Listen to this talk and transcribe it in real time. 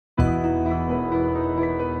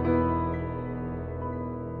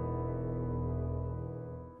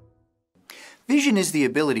Vision is the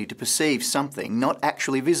ability to perceive something not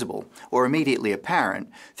actually visible or immediately apparent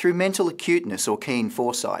through mental acuteness or keen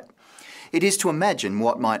foresight. It is to imagine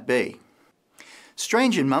what might be.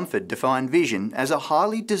 Strange and Mumford define vision as a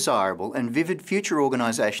highly desirable and vivid future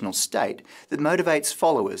organisational state that motivates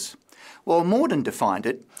followers, while Morden defined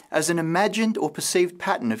it as an imagined or perceived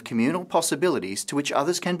pattern of communal possibilities to which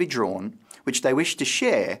others can be drawn, which they wish to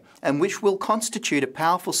share, and which will constitute a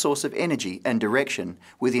powerful source of energy and direction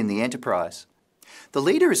within the enterprise. The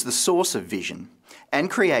leader is the source of vision and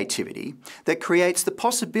creativity that creates the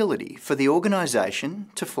possibility for the organisation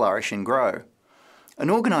to flourish and grow. An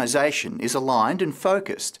organisation is aligned and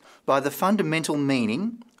focused by the fundamental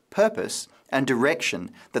meaning, purpose, and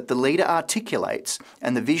direction that the leader articulates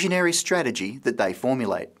and the visionary strategy that they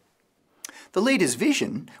formulate. The leader's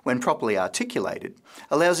vision, when properly articulated,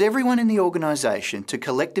 allows everyone in the organisation to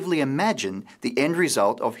collectively imagine the end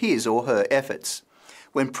result of his or her efforts.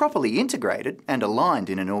 When properly integrated and aligned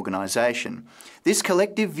in an organisation, this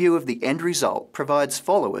collective view of the end result provides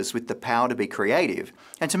followers with the power to be creative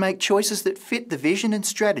and to make choices that fit the vision and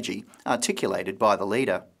strategy articulated by the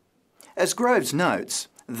leader. As Groves notes,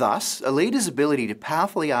 thus, a leader's ability to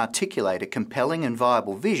powerfully articulate a compelling and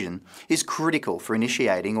viable vision is critical for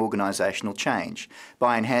initiating organisational change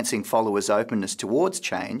by enhancing followers' openness towards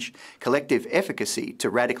change, collective efficacy to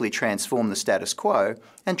radically transform the status quo,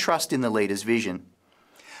 and trust in the leader's vision.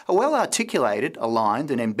 A well-articulated, aligned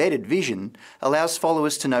and embedded vision allows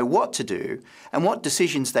followers to know what to do and what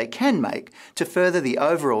decisions they can make to further the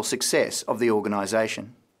overall success of the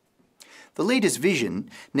organisation. The leader's vision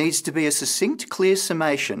needs to be a succinct, clear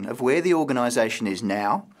summation of where the organisation is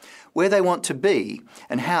now, where they want to be,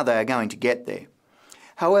 and how they are going to get there.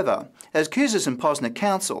 However, as Kouzes and Posner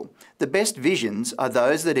counsel, the best visions are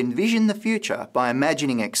those that envision the future by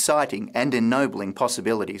imagining exciting and ennobling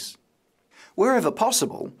possibilities. Wherever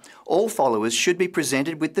possible, all followers should be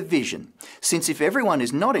presented with the vision, since if everyone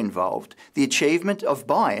is not involved, the achievement of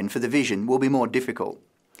buy-in for the vision will be more difficult.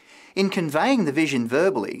 In conveying the vision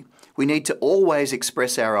verbally, we need to always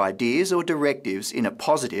express our ideas or directives in a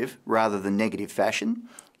positive rather than negative fashion,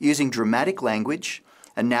 using dramatic language,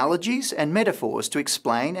 analogies and metaphors to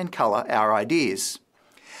explain and colour our ideas.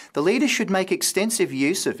 The leader should make extensive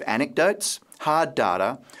use of anecdotes, hard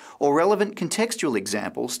data, or relevant contextual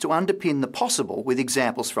examples to underpin the possible with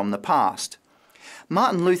examples from the past.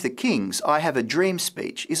 Martin Luther King's "I Have a Dream"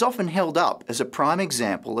 speech is often held up as a prime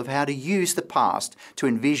example of how to use the past to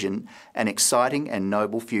envision an exciting and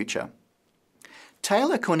noble future.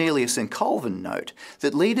 Taylor, Cornelius and Colvin note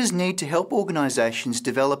that leaders need to help organisations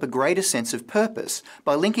develop a greater sense of purpose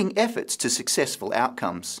by linking efforts to successful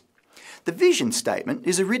outcomes. The vision statement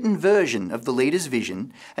is a written version of the leader's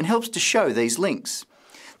vision and helps to show these links.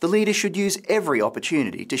 The leader should use every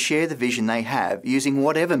opportunity to share the vision they have using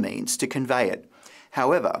whatever means to convey it.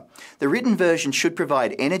 However, the written version should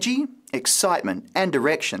provide energy, excitement and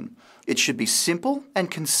direction. It should be simple and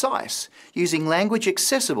concise, using language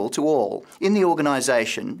accessible to all in the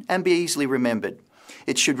organisation and be easily remembered.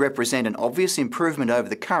 It should represent an obvious improvement over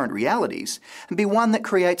the current realities and be one that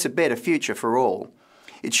creates a better future for all.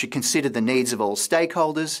 It should consider the needs of all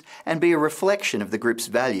stakeholders and be a reflection of the group's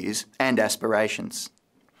values and aspirations.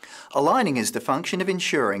 Aligning is the function of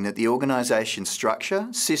ensuring that the organisation's structure,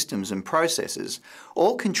 systems and processes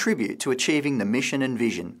all contribute to achieving the mission and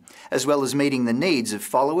vision, as well as meeting the needs of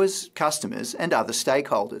followers, customers and other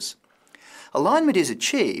stakeholders. Alignment is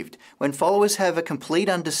achieved when followers have a complete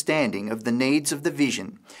understanding of the needs of the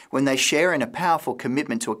vision, when they share in a powerful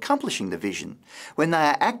commitment to accomplishing the vision, when they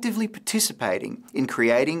are actively participating in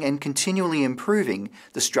creating and continually improving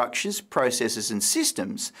the structures, processes and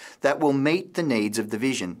systems that will meet the needs of the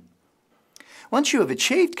vision. Once you have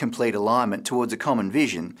achieved complete alignment towards a common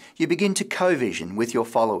vision, you begin to co-vision with your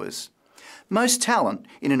followers. Most talent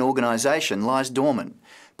in an organisation lies dormant.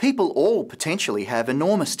 People all potentially have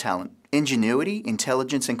enormous talent, ingenuity,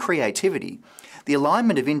 intelligence and creativity. The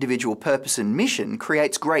alignment of individual purpose and mission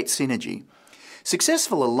creates great synergy.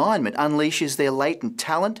 Successful alignment unleashes their latent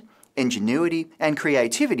talent, ingenuity and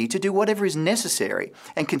creativity to do whatever is necessary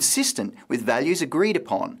and consistent with values agreed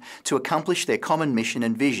upon to accomplish their common mission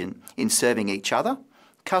and vision in serving each other,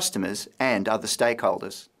 customers and other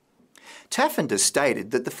stakeholders. Taffin has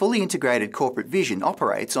stated that the fully integrated corporate vision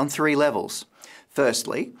operates on 3 levels.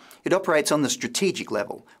 Firstly, it operates on the strategic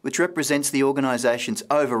level, which represents the organisation's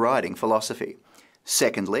overriding philosophy.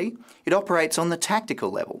 Secondly, it operates on the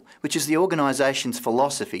tactical level, which is the organisation's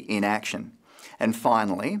philosophy in action. And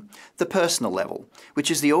finally, the personal level, which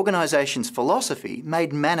is the organisation's philosophy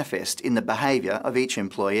made manifest in the behaviour of each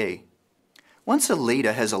employee. Once a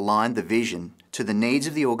leader has aligned the vision to the needs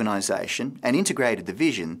of the organisation and integrated the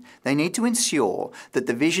vision, they need to ensure that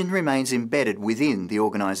the vision remains embedded within the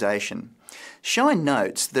organisation. Shine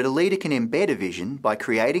notes that a leader can embed a vision by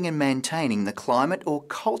creating and maintaining the climate or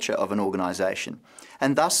culture of an organisation,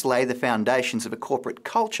 and thus lay the foundations of a corporate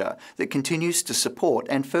culture that continues to support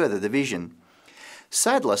and further the vision.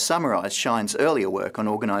 Sadler summarised Shine's earlier work on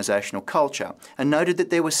organisational culture and noted that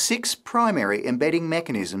there were 6 primary embedding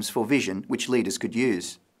mechanisms for vision which leaders could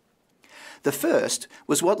use. The first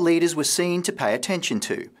was what leaders were seen to pay attention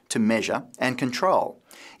to measure and control.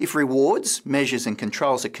 If rewards, measures and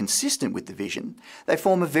controls are consistent with the vision, they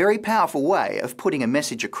form a very powerful way of putting a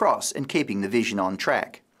message across and keeping the vision on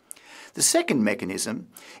track. The second mechanism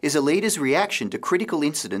is a leader's reaction to critical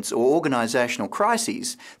incidents or organisational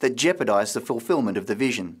crises that jeopardise the fulfilment of the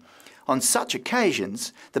vision. On such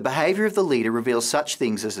occasions, the behaviour of the leader reveals such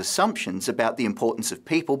things as assumptions about the importance of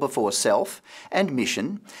people before self and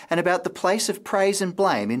mission, and about the place of praise and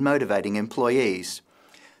blame in motivating employees.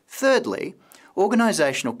 Thirdly,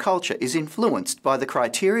 organisational culture is influenced by the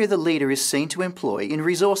criteria the leader is seen to employ in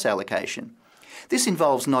resource allocation. This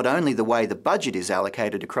involves not only the way the budget is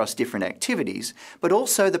allocated across different activities, but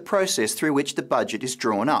also the process through which the budget is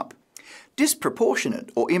drawn up.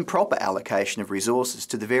 Disproportionate or improper allocation of resources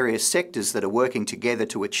to the various sectors that are working together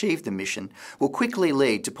to achieve the mission will quickly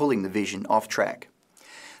lead to pulling the vision off track.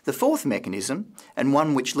 The fourth mechanism, and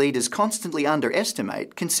one which leaders constantly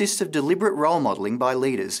underestimate, consists of deliberate role modelling by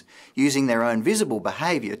leaders, using their own visible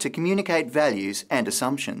behaviour to communicate values and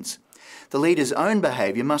assumptions. The leader's own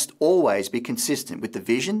behaviour must always be consistent with the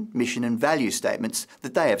vision, mission and value statements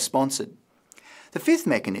that they have sponsored. The fifth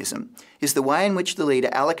mechanism is the way in which the leader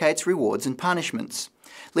allocates rewards and punishments.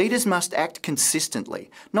 Leaders must act consistently,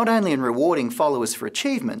 not only in rewarding followers for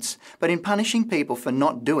achievements, but in punishing people for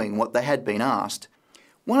not doing what they had been asked.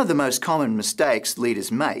 One of the most common mistakes leaders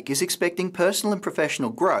make is expecting personal and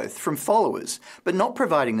professional growth from followers, but not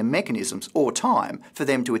providing the mechanisms or time for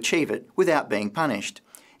them to achieve it without being punished.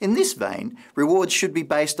 In this vein, rewards should be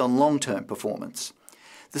based on long-term performance.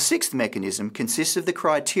 The sixth mechanism consists of the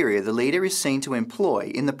criteria the leader is seen to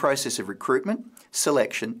employ in the process of recruitment,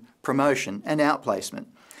 selection, promotion and outplacement.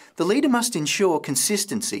 The leader must ensure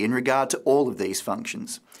consistency in regard to all of these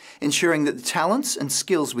functions, ensuring that the talents and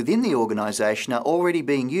skills within the organisation are already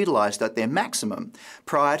being utilised at their maximum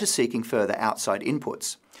prior to seeking further outside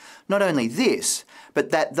inputs. Not only this,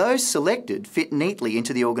 but that those selected fit neatly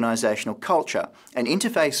into the organisational culture and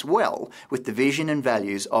interface well with the vision and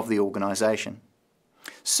values of the organisation.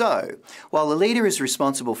 So, while the leader is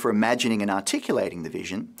responsible for imagining and articulating the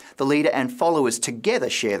vision, the leader and followers together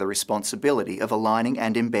share the responsibility of aligning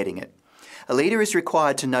and embedding it. A leader is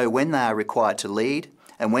required to know when they are required to lead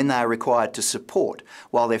and when they are required to support,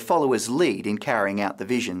 while their followers lead in carrying out the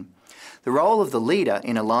vision. The role of the leader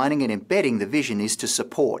in aligning and embedding the vision is to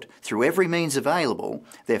support, through every means available,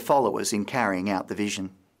 their followers in carrying out the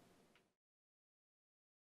vision.